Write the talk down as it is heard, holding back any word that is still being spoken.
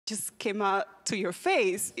just came out to your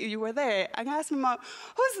face. You were there. And I asked my mom,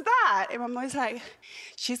 who's that? And my mom was like,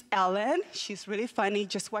 she's Ellen. She's really funny.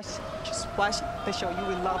 Just watch the show. You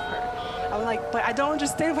will love her. I was like, but I don't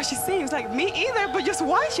understand what she's saying. It was like, me either, but just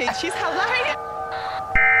watch it. She's hilarious.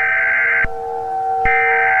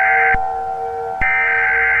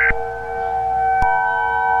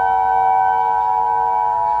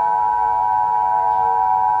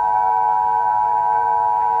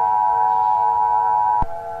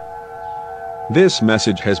 This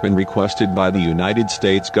message has been requested by the United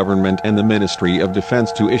States government and the Ministry of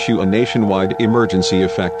Defense to issue a nationwide emergency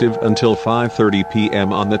effective until 5:30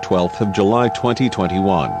 p.m. on the 12th of July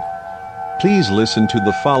 2021. Please listen to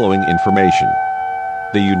the following information.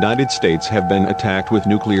 The United States have been attacked with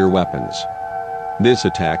nuclear weapons. This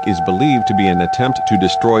attack is believed to be an attempt to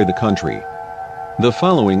destroy the country. The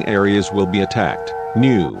following areas will be attacked: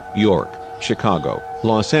 New York, Chicago,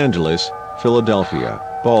 Los Angeles, Philadelphia,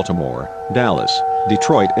 Baltimore, Dallas,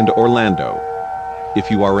 Detroit, and Orlando.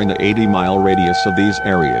 If you are in the 80-mile radius of these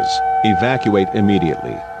areas, evacuate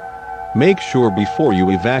immediately. Make sure before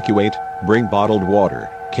you evacuate, bring bottled water,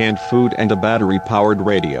 canned food, and a battery-powered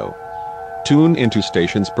radio. Tune into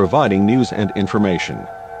stations providing news and information.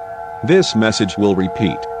 This message will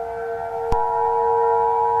repeat.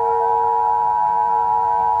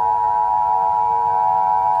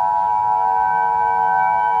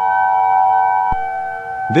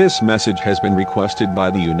 This message has been requested by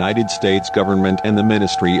the United States government and the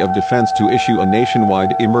Ministry of Defense to issue a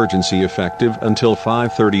nationwide emergency effective until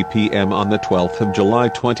 5:30 p.m. on the 12th of July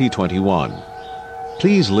 2021.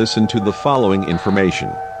 Please listen to the following information.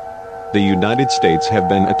 The United States have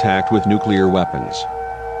been attacked with nuclear weapons.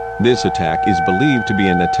 This attack is believed to be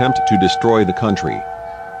an attempt to destroy the country.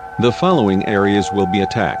 The following areas will be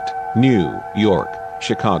attacked: New York,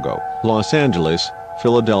 Chicago, Los Angeles,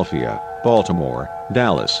 Philadelphia, Baltimore,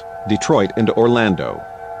 Dallas, Detroit, and Orlando.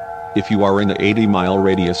 If you are in the 80-mile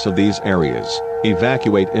radius of these areas,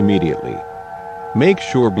 evacuate immediately. Make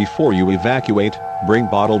sure before you evacuate, bring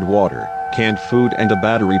bottled water, canned food, and a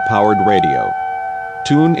battery-powered radio.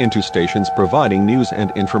 Tune into stations providing news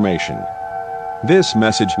and information. This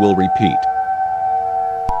message will repeat.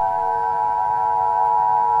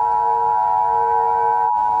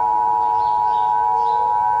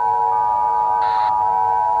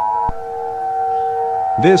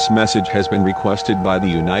 This message has been requested by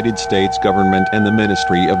the United States government and the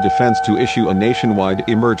Ministry of Defense to issue a nationwide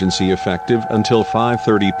emergency effective until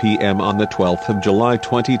 5:30 p.m. on the 12th of July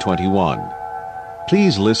 2021.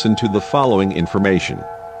 Please listen to the following information.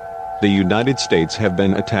 The United States have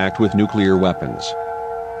been attacked with nuclear weapons.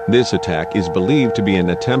 This attack is believed to be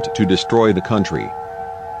an attempt to destroy the country.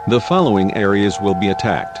 The following areas will be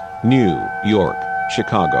attacked: New York,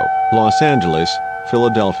 Chicago, Los Angeles,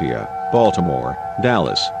 Philadelphia, Baltimore,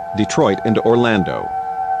 Dallas, Detroit, and Orlando.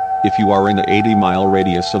 If you are in the 80-mile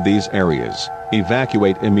radius of these areas,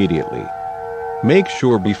 evacuate immediately. Make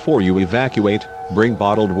sure before you evacuate, bring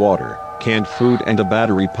bottled water, canned food, and a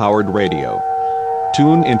battery-powered radio.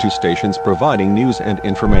 Tune into stations providing news and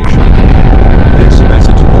information. This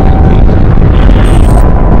message